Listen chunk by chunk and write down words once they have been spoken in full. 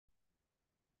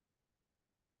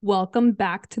Welcome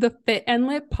back to the Fit and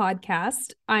Lit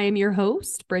podcast. I am your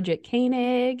host, Bridget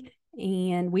Koenig,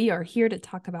 and we are here to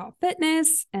talk about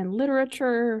fitness and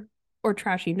literature or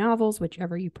trashy novels,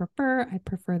 whichever you prefer. I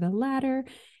prefer the latter.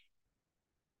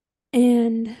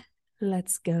 And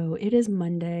let's go. It is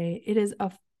Monday. It is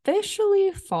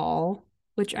officially fall,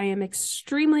 which I am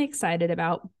extremely excited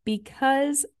about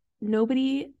because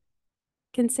nobody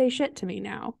can say shit to me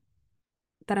now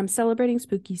that I'm celebrating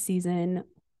spooky season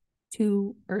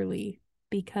too early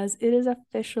because it is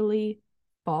officially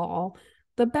fall,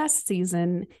 the best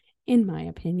season, in my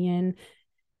opinion.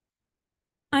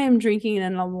 I am drinking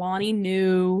an Alani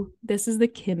New. This is the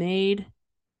Kimade,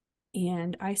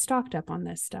 and I stocked up on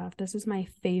this stuff. This is my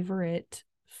favorite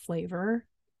flavor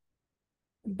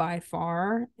by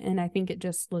far, and I think it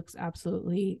just looks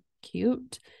absolutely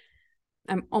cute.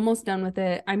 I'm almost done with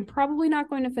it. I'm probably not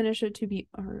going to finish it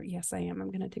or yes, I am. I'm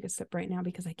going to take a sip right now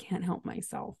because I can't help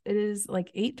myself. It is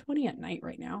like 8:20 at night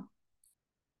right now.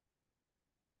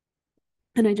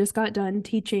 And I just got done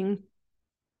teaching.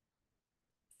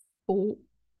 Oh,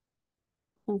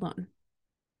 hold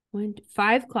on.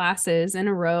 5 classes in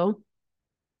a row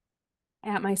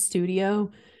at my studio.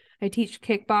 I teach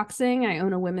kickboxing. I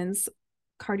own a women's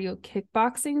cardio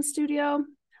kickboxing studio.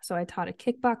 So I taught a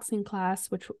kickboxing class,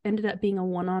 which ended up being a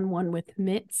one-on-one with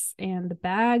mitts and the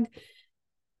bag.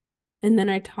 And then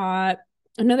I taught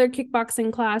another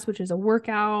kickboxing class, which is a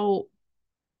workout,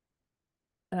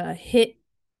 hit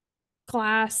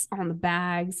class on the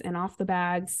bags and off the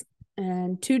bags,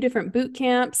 and 2 different boot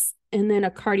camps, and then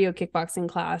a cardio kickboxing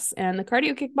class. And the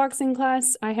cardio kickboxing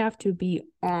class, I have to be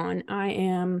on. I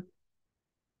am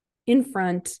in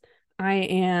front. I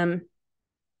am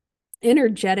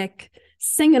energetic,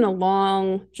 singing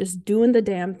along, just doing the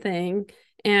damn thing.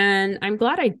 And I'm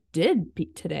glad I did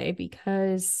today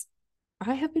because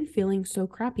I have been feeling so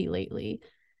crappy lately.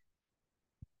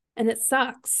 And it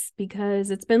sucks because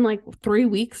it's been like 3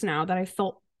 weeks now that I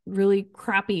felt really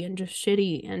crappy and just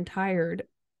shitty and tired.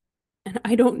 And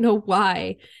I don't know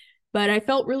why, but I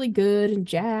felt really good and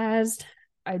jazzed.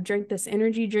 I drank this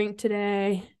energy drink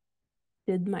today,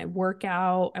 did my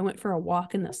workout. I went for a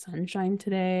walk in the sunshine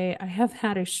today. I have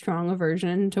had a strong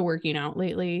aversion to working out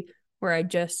lately where I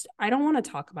don't want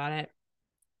to talk about it.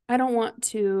 I don't want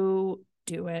to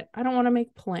do it. I don't want to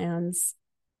make plans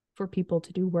for people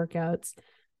to do workouts.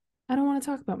 I don't want to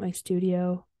talk about my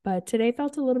studio, but today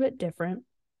felt a little bit different.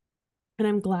 And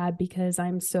I'm glad because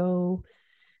I'm so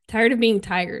tired of being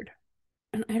tired.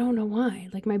 And I don't know why.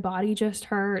 Like my body just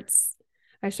hurts.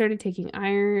 I started taking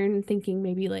iron, thinking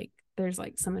maybe like there's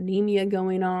like some anemia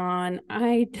going on.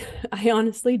 I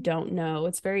honestly don't know.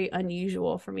 It's very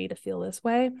unusual for me to feel this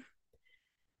way.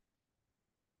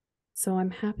 So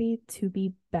I'm happy to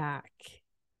be back.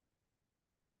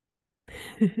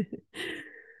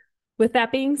 With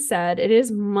that being said, it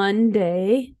is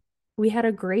Monday. We had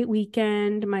a great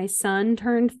weekend. My son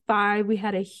turned 5. We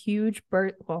had a huge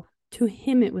well, to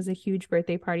him, it was a huge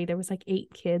birthday party. There was like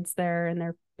 8 kids there and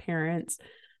their parents.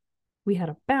 We had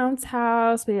a bounce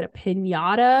house. We had a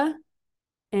piñata.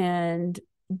 And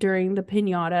during the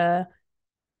piñata,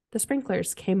 the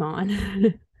sprinklers came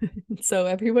on. So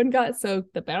everyone got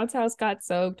soaked. The bounce house got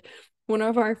soaked. One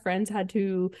of our friends had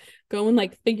to go and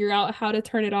like figure out how to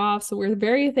turn it off. So we're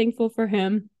very thankful for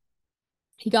him.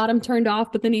 He got them turned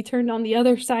off, but then he turned on the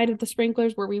other side of the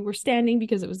sprinklers where we were standing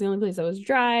because it was the only place that was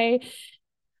dry.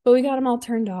 But we got them all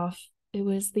turned off. It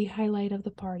was the highlight of the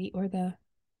party, or the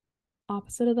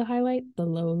opposite of the highlight, the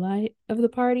low light of the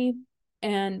party.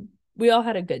 And we all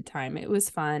had a good time. It was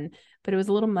fun, but it was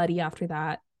a little muddy after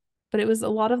that. But it was a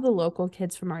lot of the local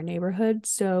kids from our neighborhood.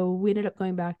 So we ended up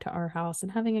going back to our house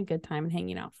and having a good time and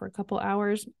hanging out for a couple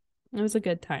hours. It was a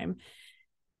good time.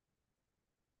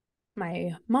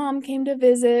 My mom came to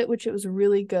visit, which it was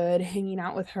really good hanging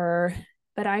out with her.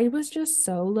 But I was just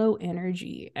so low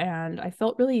energy and I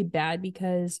felt really bad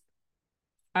because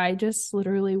I just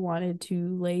literally wanted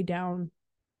to lay down,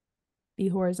 be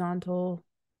horizontal,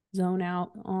 zone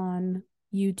out on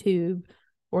YouTube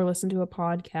or listen to a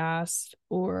podcast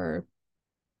or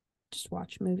just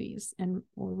watch movies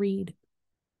or read.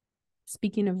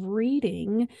 Speaking of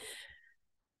reading,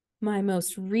 my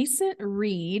most recent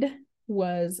read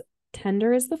was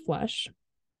Tender as the Flesh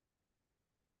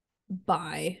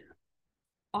by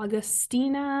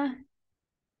Augustina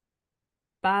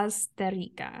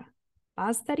Bazterrica.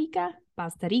 Bazterrica?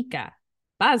 Bazterrica.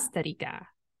 Bazterrica.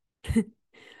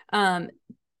 um,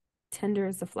 Tender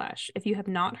as the Flesh. If you have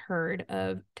not heard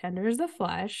of Tender as the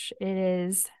Flesh,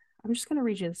 I'm just going to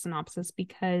read you the synopsis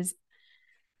because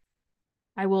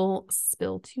I will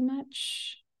spill too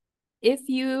much. If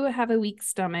you have a weak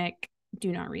stomach,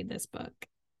 do not read this book.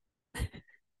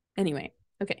 Anyway,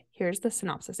 okay, here's the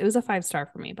synopsis. It was a 5-star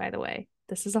for me, by the way.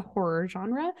 This is a horror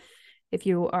genre. If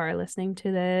you are listening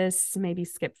to this, maybe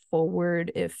skip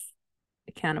forward if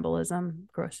cannibalism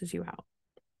grosses you out,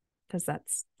 because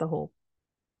that's the whole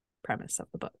premise of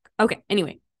the book. Okay,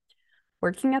 anyway,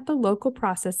 working at the local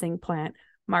processing plant,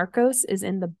 Marcos is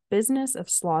in the business of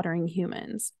slaughtering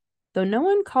humans, though no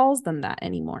one calls them that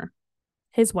anymore.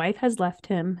 His wife has left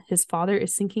him, his father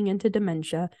is sinking into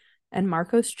dementia, and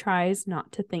Marcos tries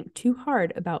not to think too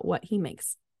hard about what he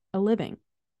makes a living.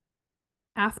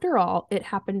 After all, it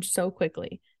happened so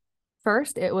quickly.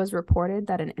 First, it was reported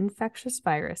that an infectious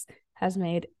virus has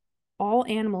made all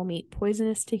animal meat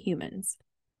poisonous to humans.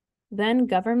 Then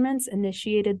governments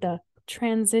initiated the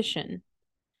transition.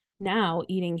 Now,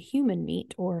 eating human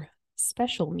meat or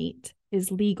special meat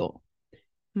is legal.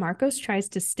 Marcos tries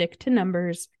to stick to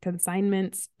numbers,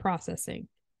 consignments, processing.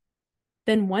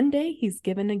 Then one day he's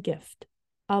given a gift,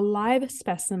 a live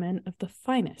specimen of the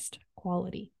finest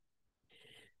quality.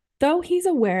 Though he's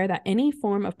aware that any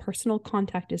form of personal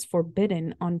contact is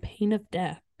forbidden on pain of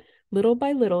death, little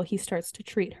by little he starts to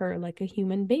treat her like a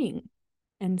human being.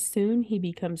 And soon he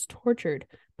becomes tortured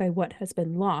by what has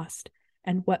been lost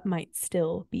and what might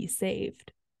still be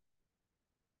saved.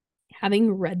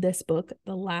 Having read this book,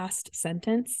 the last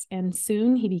sentence, and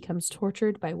soon he becomes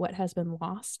tortured by what has been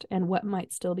lost and what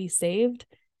might still be saved,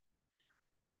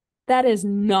 that is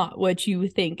not what you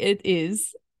think it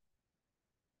is.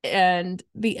 And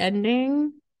the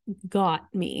ending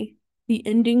got me. The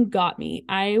ending got me.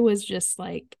 I was just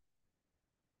like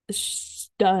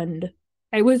stunned.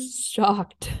 I was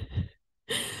shocked.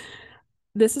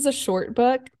 This is a short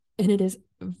book and it is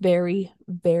very,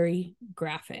 very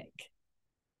graphic.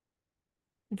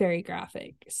 Very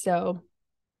graphic. So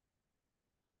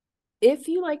if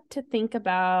you like to think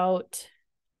about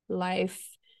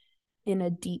life in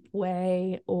a deep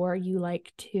way, or you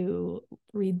like to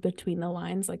read between the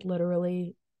lines, like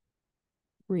literally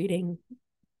reading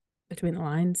between the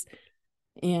lines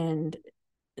and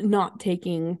not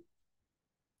taking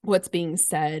what's being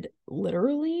said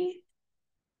literally,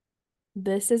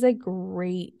 this is a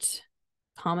great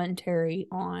commentary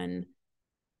on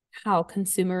how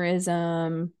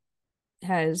consumerism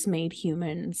has made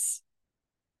humans,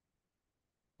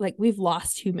 like, we've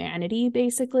lost humanity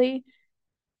basically.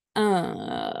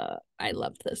 I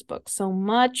loved this book so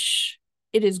much.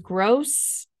 It is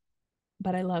gross,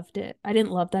 but I loved it. I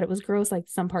didn't love that it was gross. Like,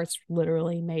 some parts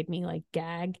literally made me like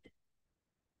gag.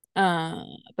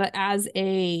 But as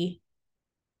a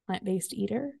plant-based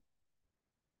eater,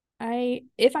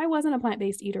 if I wasn't a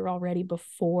plant-based eater already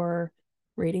before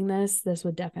reading this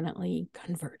would definitely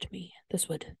convert me. This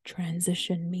would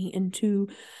transition me into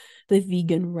the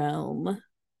vegan realm.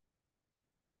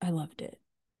 I loved it.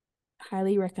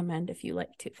 Highly recommend if you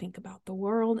like to think about the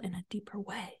world in a deeper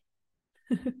way.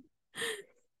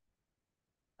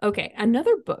 Okay,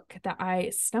 another book that I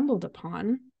stumbled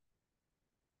upon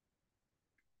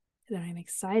that I'm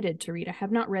excited to read, I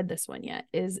have not read this one yet,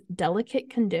 is Delicate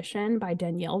Condition by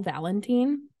Danielle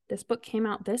Valentine. This book came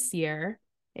out this year.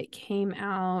 It came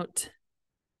out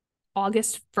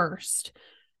August 1st,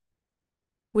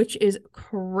 which is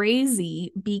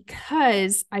crazy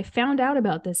because I found out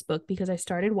about this book because I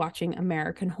started watching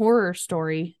American Horror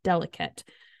Story Delicate.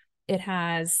 It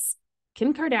has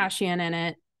Kim Kardashian in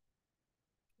it,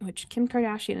 which Kim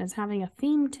Kardashian is having a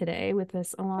theme today with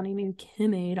this Alani Nu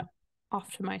Kim aid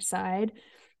off to my side.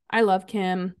 I love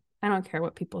Kim. I don't care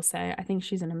what people say. I think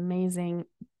she's an amazing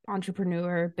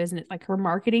entrepreneur, business. Like, her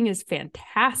marketing is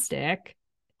fantastic.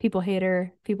 People hate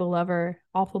her, people love her.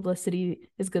 All publicity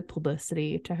is good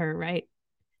publicity to her, right?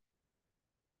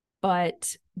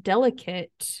 But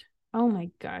Delicate, oh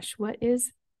my gosh, what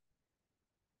is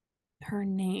her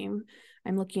name?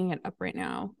 I'm looking it up right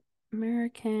now.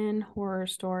 American Horror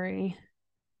Story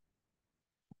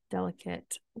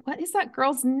Delicate. What is that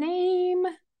girl's name?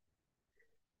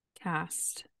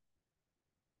 Cast.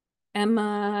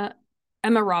 Emma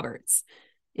Roberts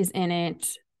is in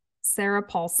it. Sarah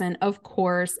Paulson, of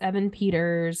course. Evan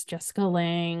Peters, Jessica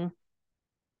Lange.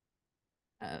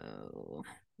 Oh,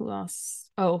 who else?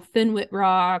 Oh, Finn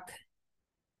Whitrock.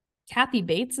 Kathy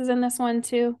Bates is in this one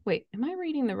too. Wait, am I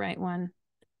reading the right one?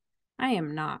 I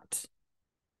am not.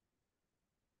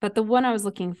 But the one I was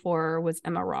looking for was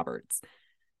Emma Roberts.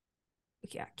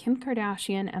 Yeah, Kim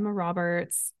Kardashian, Emma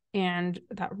Roberts, and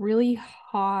that really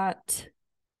hot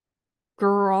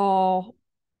girl.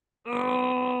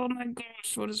 Oh my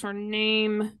gosh, what is her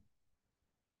name?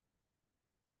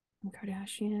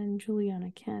 Kardashian, Juliana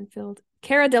Canfield,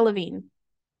 Cara Delevingne.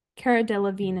 Cara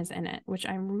Delevingne is in it, which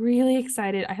I'm really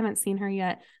excited. I haven't seen her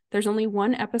yet. There's only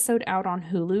one episode out on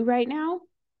Hulu right now.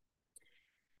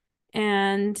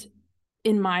 And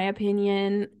in my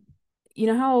opinion, you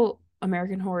know how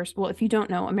if you don't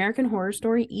know, American Horror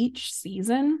Story, each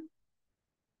season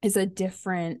is a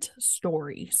different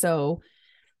story. So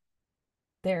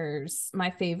there's my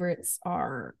favorites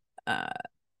are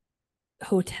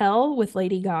Hotel with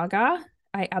Lady Gaga.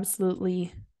 I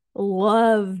absolutely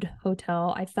loved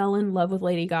Hotel. I fell in love with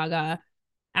Lady Gaga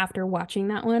after watching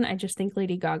that one. I just think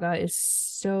Lady Gaga is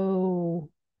so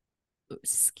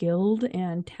skilled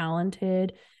and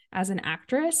talented as an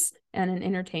actress and an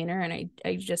entertainer, and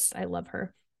I love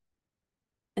her.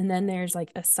 And then there's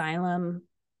like Asylum,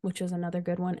 which is another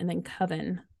good one, and then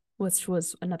Coven, which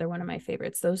was another one of my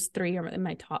favorites. Those three are in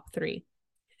my top three.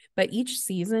 But each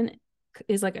season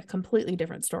is like a completely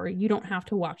different story. You don't have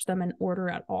to watch them in order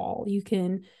at all. You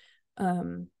can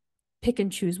pick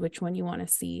and choose which one you want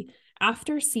to see.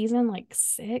 After season like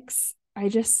 6, they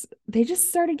just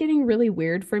started getting really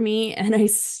weird for me, and I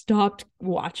stopped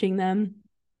watching them.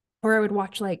 Or I would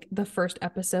watch like the first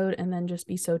episode and then just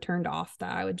be so turned off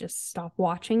that I would just stop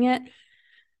watching it.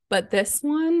 But this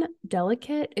one,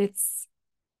 Delicate, it's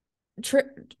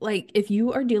like if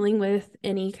you are dealing with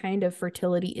any kind of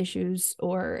fertility issues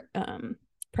or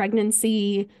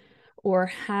pregnancy or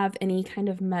have any kind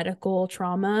of medical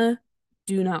trauma,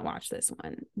 do not watch this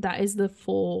one. That is the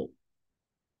whole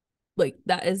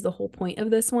point of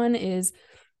this one is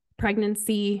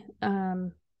pregnancy.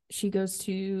 She goes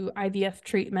to IVF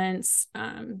treatments,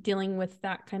 dealing with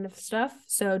that kind of stuff.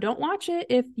 So don't watch it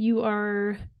if you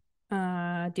are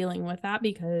dealing with that,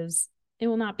 because it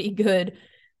will not be good.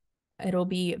 It'll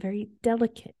be very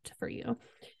delicate for you.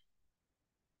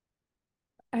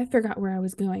 I forgot where I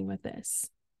was going with this.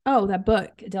 Oh, that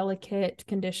book, Delicate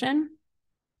Condition.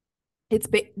 It's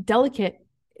delicate,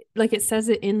 like it says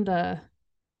it in the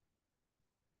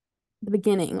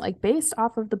beginning, like based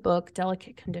off of the book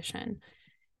Delicate Condition.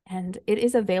 And it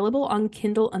is available on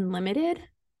Kindle Unlimited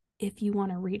if you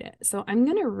want to read it. So I'm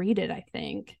going to read it, I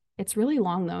think. It's really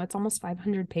long, though. It's almost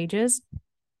 500 pages.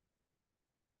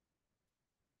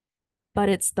 But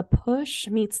it's The Push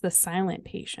Meets the Silent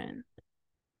Patient.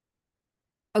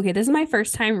 Okay, this is my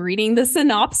first time reading the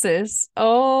synopsis.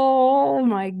 Oh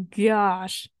my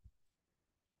gosh.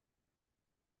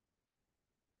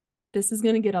 This is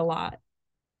going to get a lot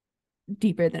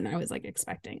deeper than I was like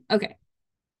expecting. Okay.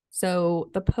 So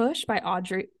The Push by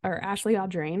Ashley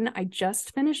Audrain. I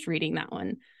just finished reading that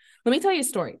one. Let me tell you a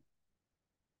story.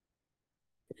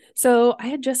 So I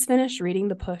had just finished reading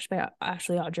The Push by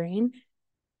Ashley Audrain,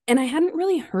 and I hadn't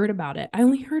really heard about it. I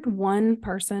only heard one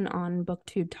person on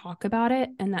BookTube talk about it,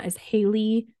 and that is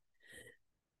Haley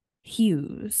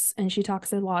Hughes. And she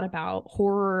talks a lot about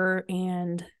horror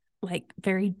and like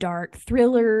very dark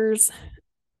thrillers.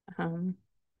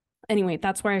 Anyway,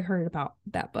 that's where I heard about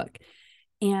that book.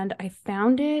 And I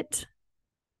found it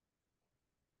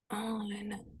on,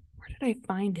 where did I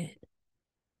find it?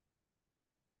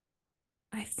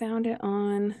 I found it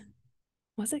on,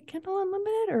 was it Kindle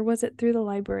Unlimited or was it through the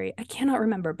library? I cannot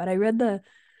remember, but I read the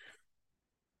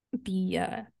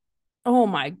oh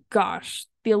my gosh,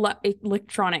 the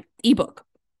electronic ebook.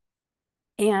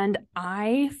 And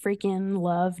I freaking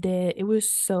loved it. It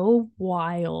was so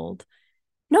wild.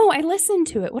 No, I listened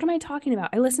to it. What am I talking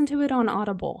about? I listened to it on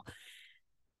Audible.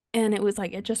 And it was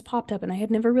like, it just popped up, and I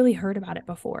had never really heard about it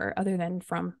before other than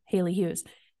from Haley Hughes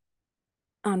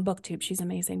on BookTube. She's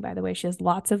amazing, by the way. She has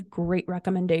lots of great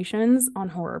recommendations on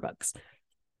horror books.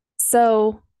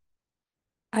 So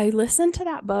I listened to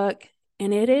that book,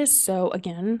 and it is so,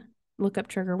 again, look up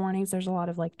trigger warnings. There's a lot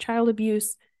of like child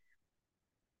abuse,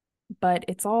 but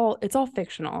it's all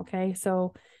fictional, okay?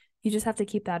 So you just have to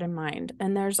keep that in mind.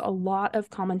 And there's a lot of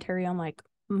commentary on like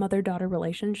mother-daughter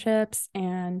relationships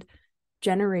and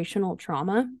generational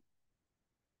trauma,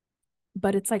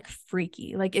 but it's like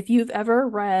freaky. Like if you've ever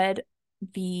read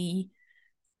the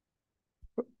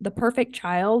Perfect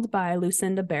Child by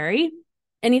Lucinda Berry,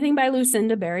 anything by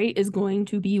Lucinda Berry is going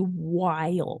to be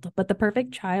wild. But The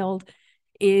Perfect Child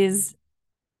is,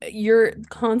 you're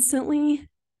constantly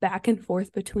back and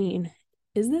forth between,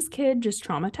 is this kid just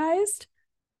traumatized,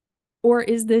 or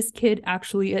is this kid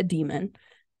actually a demon?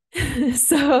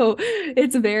 So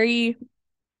it's very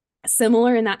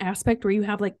similar in that aspect where you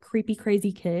have like creepy,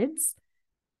 crazy kids.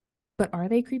 But are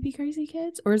they creepy, crazy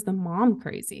kids? Or is the mom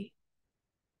crazy?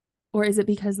 Or is it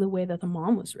because the way that the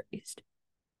mom was raised?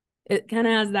 It kind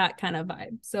of has that kind of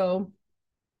vibe. So,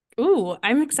 ooh,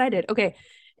 I'm excited. Okay.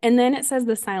 And then it says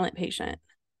The Silent Patient.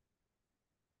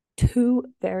 2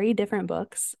 very different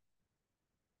books.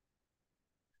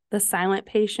 The Silent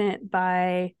Patient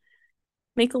by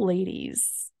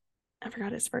Michaelides. I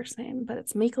forgot his first name, but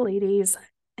it's Michaelides.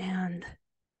 And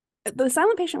The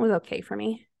Silent Patient was okay for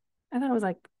me. I thought it was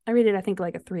like, I rated, I think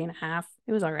like a 3.5.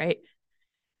 It was all right,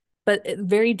 but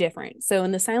very different. So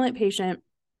in The Silent Patient,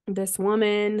 this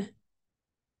woman,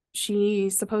 she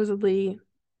supposedly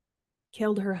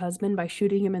killed her husband by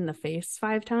shooting him in the face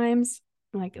 5 times.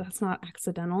 Like, that's not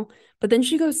accidental. But then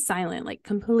she goes silent, like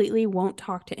completely won't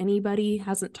talk to anybody,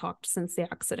 hasn't talked since the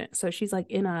accident. So she's like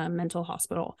in a mental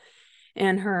hospital.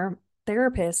 And her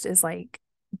therapist is like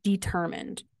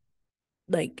determined,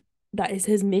 like, that is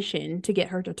his mission to get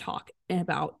her to talk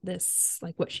about this,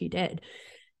 like what she did.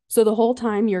 So the whole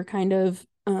time you're kind of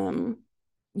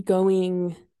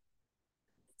going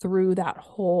through that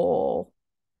whole,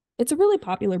 it's a really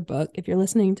popular book. If you're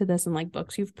listening to this and like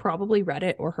books, you've probably read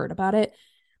it or heard about it.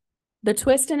 The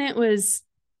twist in it was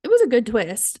a good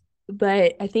twist,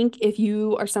 but I think if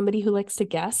you are somebody who likes to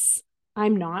guess,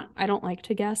 I'm not. I don't like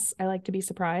to guess. I like to be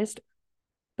surprised.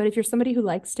 But if you're somebody who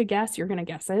likes to guess, you're going to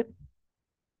guess it.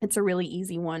 It's a really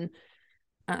easy one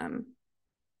um,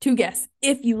 to guess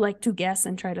if you like to guess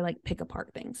and try to like pick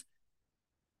apart things.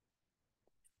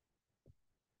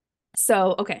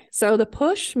 So, okay. So The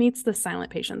Push meets The Silent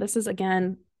Patient. This is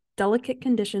again Delicate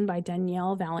Condition by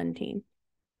Danielle Valentine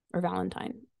or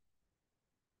Valentine.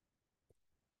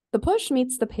 The Push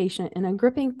meets the patient in a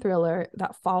gripping thriller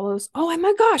that follows. Oh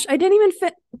my gosh, I didn't even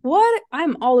fit. What?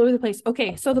 I'm all over the place.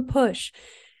 Okay, so The Push.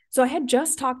 So I had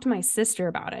just talked to my sister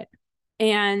about it.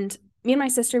 And me and my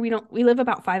sister, we live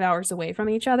about 5 hours away from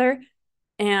each other.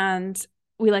 And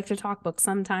we like to talk books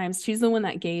sometimes. She's the one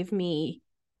that gave me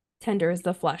Tender is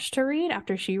the Flesh to read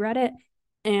after she read it.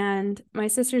 And my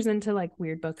sister's into like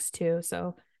weird books too.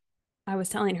 So I was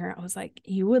telling her, I was like,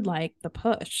 you would like The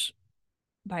Push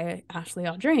by Ashley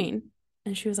Audrain.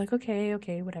 And she was like, okay,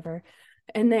 whatever.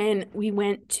 And then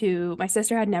my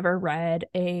sister had never read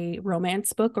a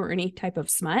romance book or any type of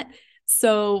smut.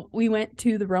 So we went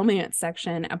to the romance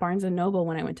section at Barnes and Noble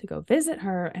when I went to go visit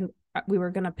her, and we were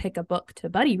going to pick a book to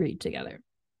buddy read together.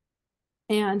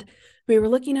 And we were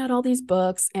looking at all these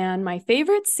books, and my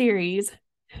favorite series,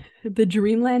 the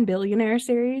Dreamland Billionaire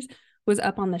series, was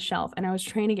up on the shelf, and I was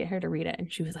trying to get her to read it,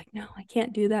 and she was like, no, I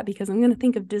can't do that because I'm going to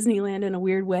think of Disneyland in a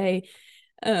weird way.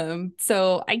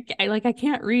 So I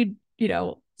can't read,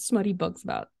 smutty books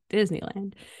about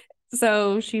Disneyland.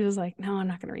 So she was like, no, I'm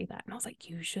not going to read that. And I was like,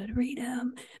 you should read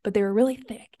them. But they were really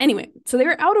thick. Anyway, so they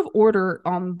were out of order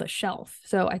on the shelf.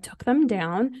 So I took them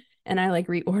down and I like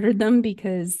reordered them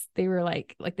because they were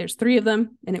like there's 3 of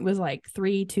them and it was like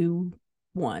 3, 2,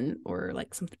 1 or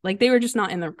like something, like they were just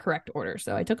not in the correct order.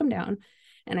 So I took them down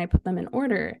and I put them in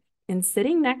order, and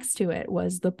sitting next to it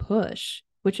was The Push,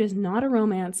 which is not a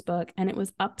romance book, and it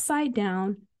was upside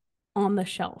down on the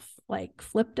shelf, like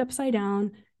flipped upside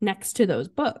down next to those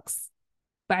books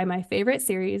by my favorite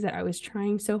series that I was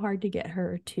trying so hard to get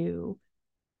her to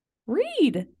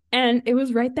read. And it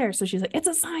was right there. So she's like, it's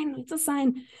a sign, it's a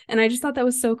sign. And I just thought that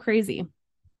was so crazy.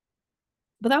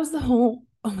 But that was oh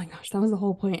my gosh, that was the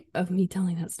whole point of me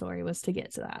telling that story, was to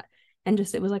get to that. And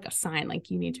just, it was like a sign,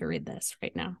 like, you need to read this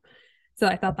right now. So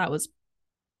I thought that was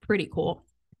pretty cool.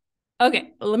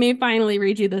 Okay, let me finally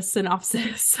read you the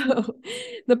synopsis. So,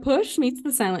 The Push meets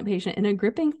The Silent Patient in a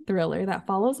gripping thriller that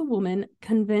follows a woman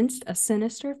convinced a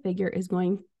sinister figure is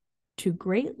going to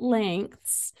great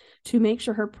lengths to make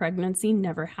sure her pregnancy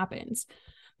never happens.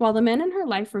 While the men in her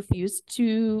life refuse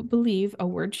to believe a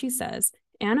word she says,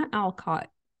 Anna Alcott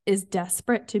is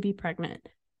desperate to be pregnant.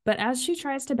 But as she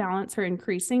tries to balance her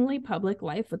increasingly public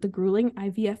life with the grueling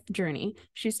IVF journey,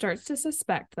 she starts to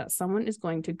suspect that someone is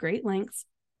going to great lengths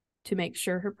to make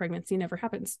sure her pregnancy never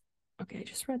happens. Okay, I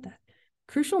just read that.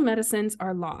 Crucial medicines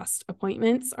are lost,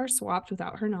 appointments are swapped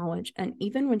without her knowledge, and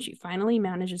even when she finally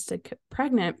manages to get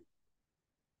pregnant,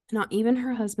 not even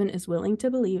her husband is willing to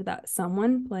believe that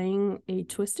someone playing a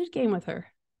twisted game with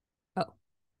her. Oh,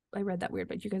 I read that weird,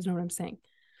 but you guys know what I'm saying.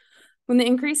 When the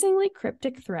increasingly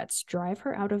cryptic threats drive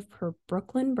her out of her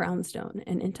Brooklyn brownstone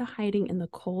and into hiding in the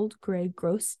cold, gray,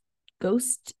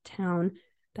 ghost town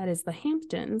that is the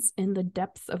Hamptons in the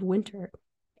depths of winter,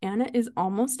 Anna is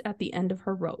almost at the end of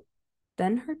her rope.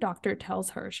 Then her doctor tells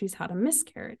her she's had a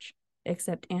miscarriage,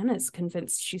 except Anna's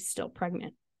convinced she's still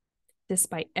pregnant,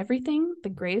 despite everything the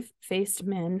grave-faced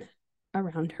men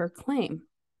around her claim.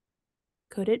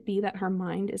 Could it be that her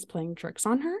mind is playing tricks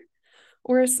on her?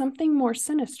 Or is something more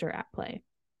sinister at play?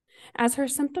 As her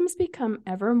symptoms become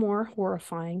ever more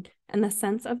horrifying and the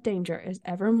sense of danger is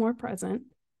ever more present,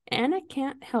 Anna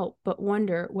can't help but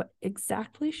wonder what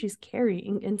exactly she's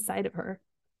carrying inside of her,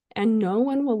 and no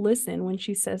one will listen when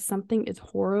she says something is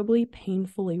horribly,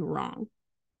 painfully wrong.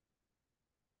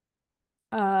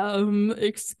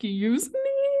 Excuse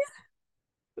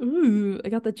me? Ooh, I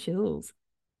got the chills.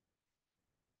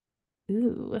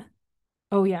 Ooh.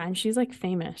 Oh yeah, and she's like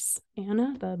famous.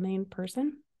 Anna, the main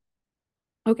person.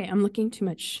 Okay, I'm looking too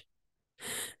much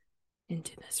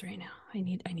into this right now. I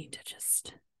need to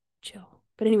just chill.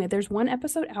 But anyway, there's one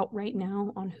episode out right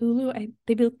now on Hulu.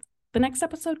 The next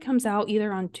episode comes out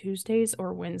either on Tuesdays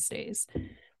or Wednesdays.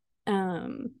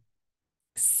 Um,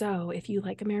 so if you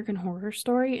like American Horror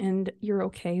Story and you're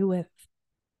okay with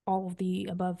all of the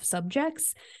above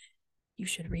subjects, you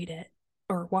should read it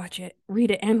or watch it.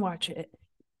 Read it and watch it.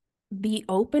 The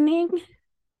opening,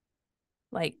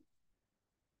 like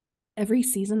every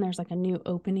season, there's like a new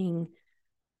opening.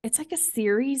 It's like a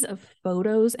series of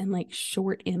photos and like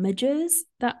short images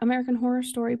that American Horror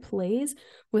Story plays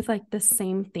with like the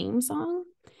same theme song.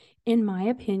 In my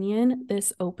opinion,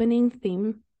 this opening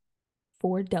theme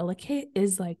for Delicate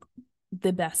is like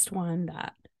the best one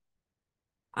that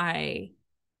I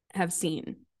have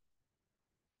seen.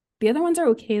 The other ones are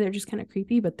okay, they're just kind of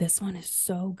creepy, but this one is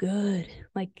so good.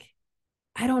 Like,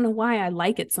 I don't know why I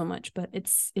like it so much, but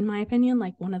it's, in my opinion,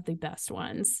 like one of the best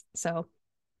ones. So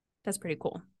that's pretty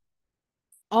cool.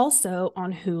 Also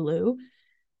on Hulu,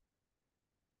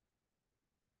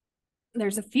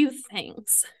 there's a few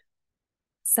things.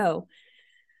 So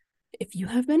if you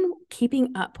have been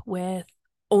keeping up with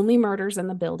Only Murders in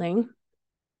the Building,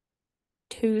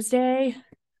 Tuesday,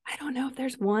 I don't know if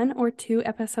there's one or two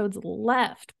episodes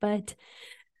left, but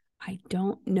I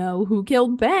don't know who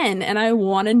killed Ben and I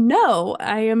want to know.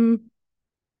 I'm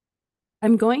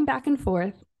going back and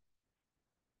forth.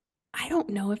 I don't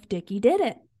know if Dickie did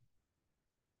it.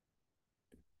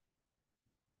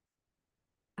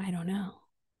 I don't know.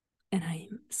 And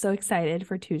I'm so excited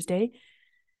for Tuesday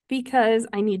because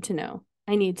I need to know.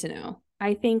 I need to know.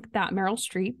 I think that Meryl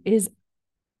Streep is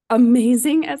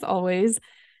amazing as always.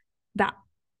 That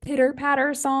Pitter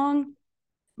Patter song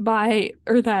by,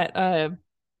 or that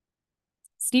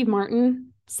Steve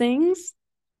Martin sings,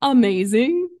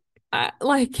 amazing.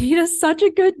 Like he does such a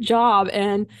good job,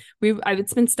 and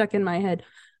it's been stuck in my head.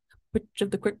 Which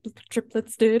of the quick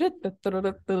triplets did it?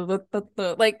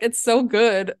 Like it's so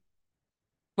good.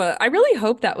 But I really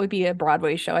hope that would be a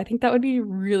Broadway show. I think that would be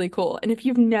really cool. And if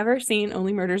you've never seen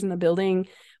Only Murders in the Building,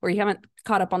 or you haven't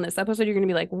caught up on this episode, you're going to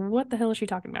be like, what the hell is she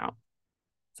talking about?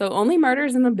 So Only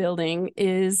Murders in the Building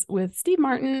is with Steve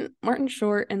Martin, Martin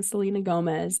Short, and Selena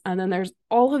Gomez. And then there's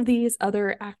all of these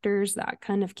other actors that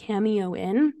kind of cameo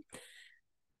in.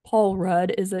 Paul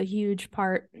Rudd is a huge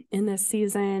part in this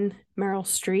season. Meryl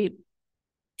Streep,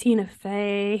 Tina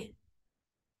Fey.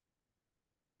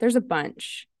 There's a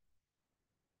bunch.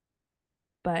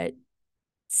 But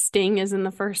Sting is in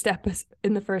the first episode,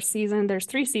 in the first season. There's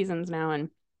 3 seasons now, and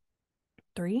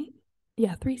 3?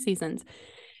 Yeah, 3 seasons.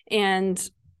 And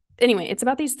anyway, it's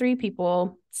about these 3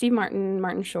 people, Steve Martin,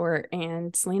 Martin Short,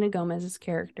 and Selena Gomez's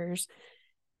characters.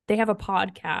 They have a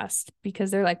podcast because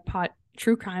they're like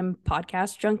true crime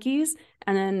podcast junkies.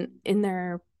 And then in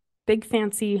their big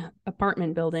fancy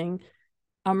apartment building,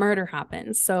 a murder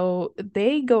happens. So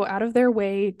they go out of their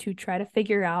way to try to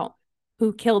figure out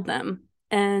who killed them.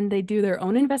 And they do their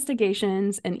own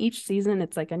investigations. And each season,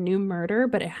 it's like a new murder,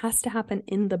 but it has to happen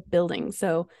in the building.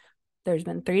 So there's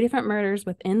been 3 different murders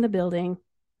within the building.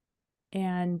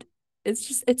 And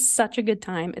it's such a good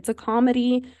time. It's a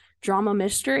comedy, drama,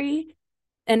 mystery.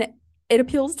 And it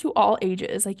appeals to all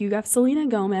ages. Like you have Selena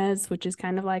Gomez, which is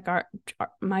kind of like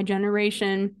my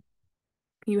generation.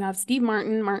 You have Steve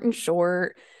Martin, Martin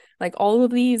Short, like all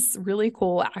of these really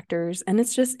cool actors. And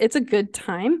it's a good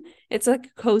time. It's like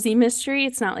a cozy mystery.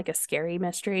 It's not like a scary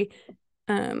mystery.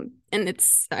 And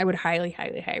I would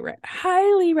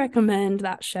highly recommend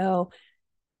that show.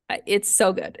 It's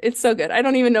so good. It's so good. I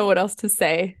don't even know what else to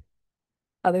say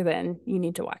other than you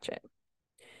need to watch it.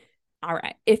 All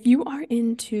right. If you are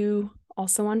into,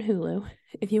 also on Hulu,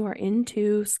 if you are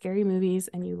into scary movies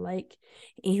and you like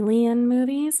alien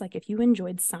movies, like if you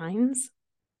enjoyed Signs,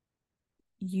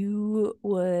 you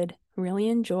would really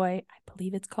enjoy, I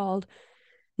believe it's called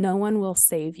No One Will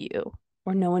Save You,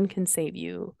 or No One Can Save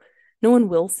You. No One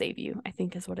Will Save You, I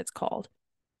think is what it's called.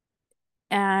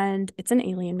 And it's an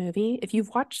alien movie. If you've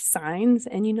watched Signs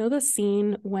and you know the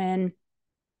scene when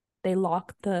they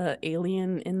lock the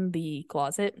alien in the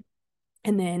closet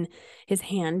and then his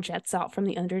hand jets out from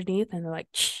the underneath and they're like,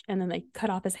 shh, and then they cut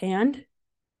off his hand.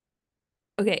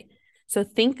 Okay, so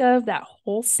think of that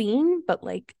whole scene, but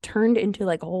like turned into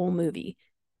like a whole movie.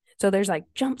 So there's like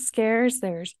jump scares,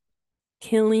 there's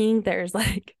killing, there's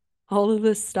like all of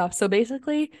this stuff. So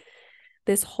basically,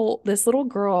 this little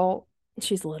girl,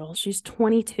 she's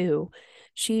 22.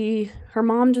 Her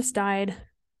mom just died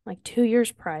like 2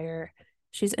 years prior.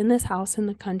 She's in this house in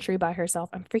the country by herself.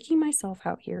 I'm freaking myself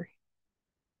out here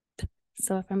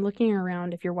So if I'm looking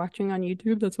around, if you're watching on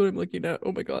YouTube, that's what I'm looking at.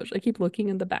 Oh my gosh. I keep looking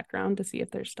in the background to see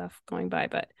if there's stuff going by,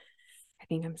 but I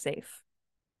think I'm safe.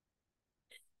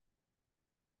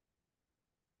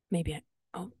 Maybe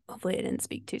hopefully I didn't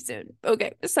speak too soon.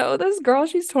 Okay. So this girl,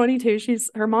 she's 22.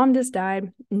 Her mom just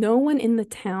died. No one in the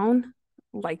town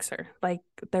likes her. Like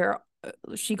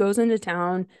she goes into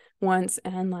town once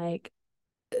and like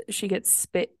she gets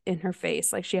spit in her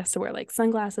face. Like she has to wear like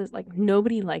sunglasses. Like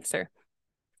nobody likes her.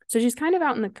 So she's kind of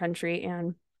out in the country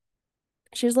and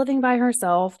she's living by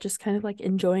herself, just kind of like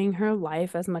enjoying her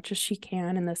life as much as she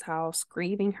can in this house,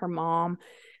 grieving her mom.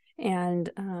 And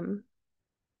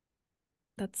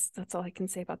that's all I can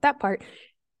say about that part.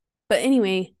 But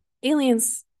anyway,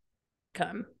 aliens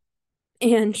come.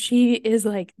 And she is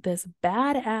like this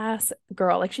badass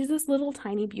girl. Like she's this little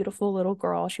tiny, beautiful little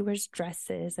girl. She wears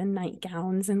dresses and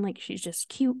nightgowns and like she's just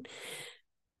cute.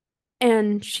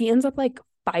 And she ends up like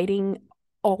fighting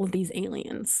all of these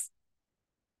aliens.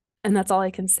 And that's all I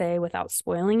can say without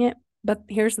spoiling it. But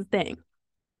here's the thing.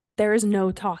 There is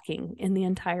no talking in the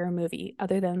entire movie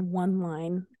other than one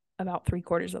line about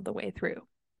 3/4 of the way through.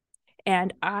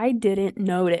 And I didn't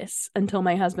notice until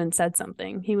my husband said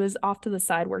something. He was off to the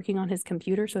side working on his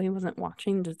computer, so he wasn't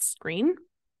watching the screen.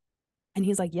 And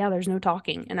he's like, yeah, there's no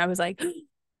talking. And I was like,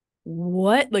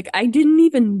 what? Like, I didn't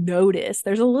even notice.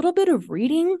 There's a little bit of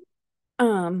reading.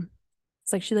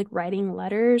 It's like she like writing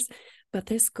letters, but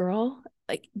this girl,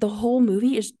 like the whole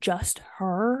movie is just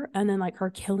her and then like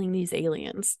her killing these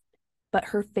aliens. But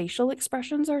her facial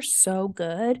expressions are so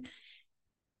good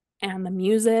and the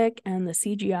music and the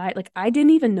CGI, like I didn't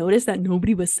even notice that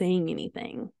nobody was saying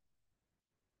anything.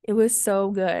 It was so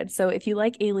good. So if you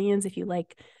like aliens, if you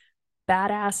like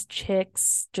badass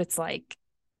chicks just like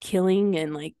killing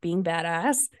and like being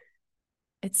badass,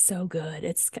 it's so good.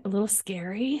 It's a little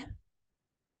scary,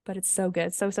 but it's so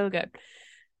good. So good.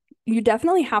 You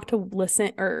definitely have to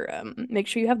listen or make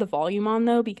sure you have the volume on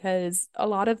though, because a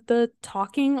lot of the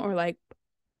talking or like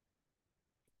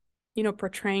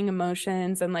portraying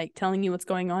emotions and like telling you what's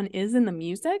going on is in the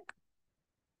music.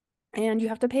 And you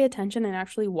have to pay attention and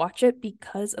actually watch it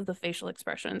because of the facial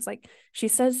expressions. Like she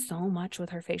says so much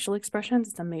with her facial expressions.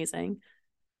 It's amazing.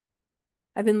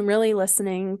 I've been really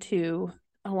listening to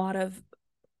a lot of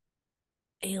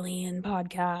alien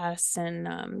podcasts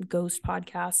and ghost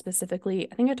podcasts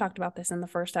specifically. I think I talked about this in the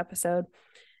first episode.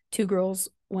 Two Girls,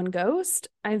 One Ghost.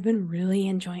 I've been really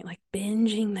enjoying like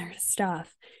binging their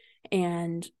stuff.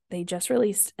 And they just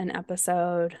released an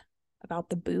episode about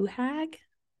the Boo Hag,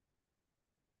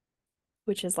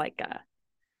 which is like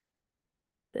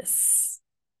this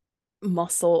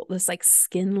like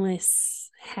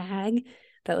skinless hag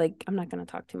that like I'm not going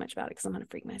to talk too much about it because I'm going to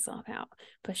freak myself out.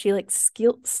 But she like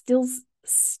steals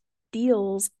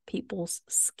people's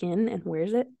skin and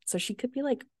wears it. So she could be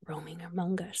like roaming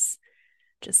among us,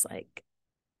 just like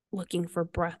looking for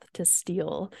breath to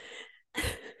steal.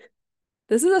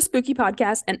 This is a spooky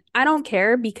podcast, and I don't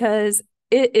care because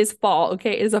it is fall,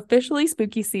 okay? It is officially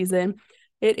spooky season.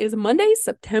 It is Monday,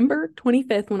 September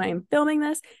 25th when I am filming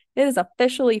this. It is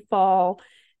officially fall.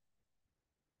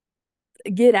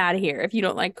 Get out of here if you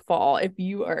don't like fall. If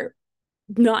you are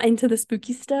not into the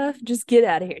spooky stuff, just get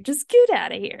out of here. Just get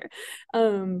out of here.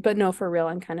 But no, for real,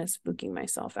 I'm kind of spooking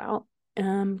myself out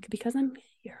because I'm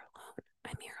here alone.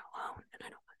 I'm here alone, and I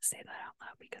don't want to say that out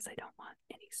loud because I don't want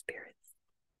any spirits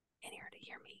in here to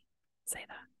hear me say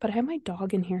that. But I have my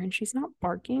dog in here and she's not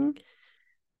barking.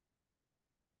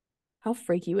 How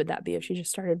freaky would that be if she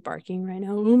just started barking right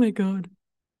now? Oh my god.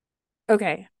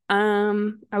 Okay.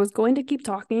 I was going to keep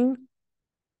talking,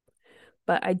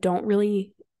 but I don't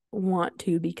really want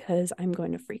to because I'm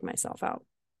going to freak myself out.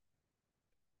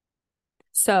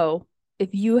 So,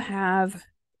 if you have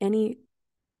any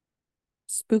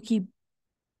spooky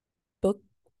book,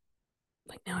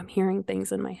 like now I'm hearing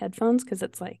things in my headphones because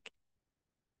it's like,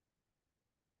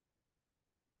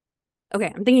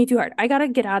 okay, I'm thinking too hard. I gotta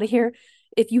get out of here.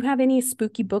 If you have any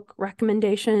spooky book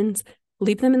recommendations,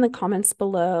 leave them in the comments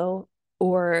below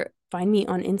or find me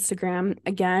on Instagram.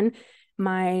 Again,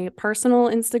 my personal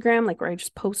Instagram, like where I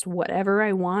just post whatever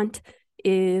I want,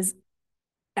 is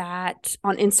on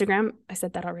Instagram. I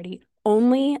said that already.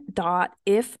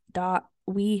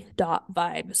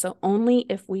 only.if.we.vibe. So only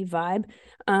if we vibe.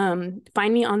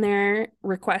 Find me on there,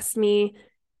 request me.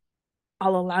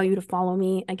 I'll allow you to follow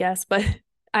me, I guess, but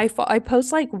I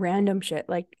post like random shit,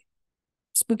 like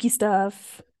spooky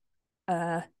stuff.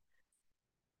 Not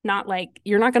like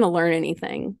you're not going to learn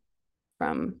anything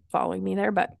from following me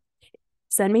there, but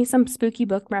send me some spooky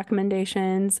book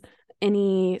recommendations,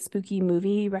 any spooky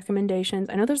movie recommendations.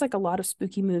 I know there's like a lot of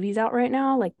spooky movies out right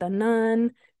now, like The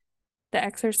Nun, The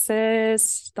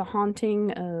Exorcist, The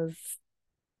Haunting of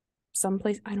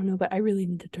someplace. I don't know, but I really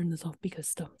need to turn this off because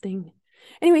something.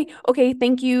 Anyway, okay,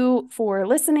 thank you for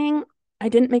listening. I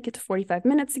didn't make it to 45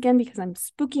 minutes again because I'm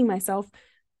spooking myself.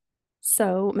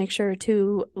 So make sure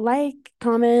to like,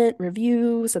 comment,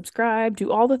 review, subscribe,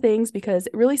 do all the things because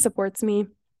it really supports me.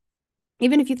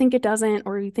 Even if you think it doesn't,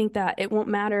 or you think that it won't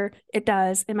matter, it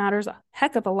does. It matters a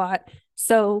heck of a lot.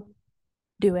 So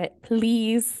do it,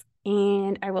 please.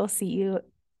 And I will see you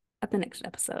at the next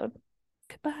episode.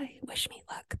 Goodbye. Wish me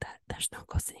luck that there's no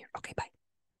ghosts in here. Okay, bye.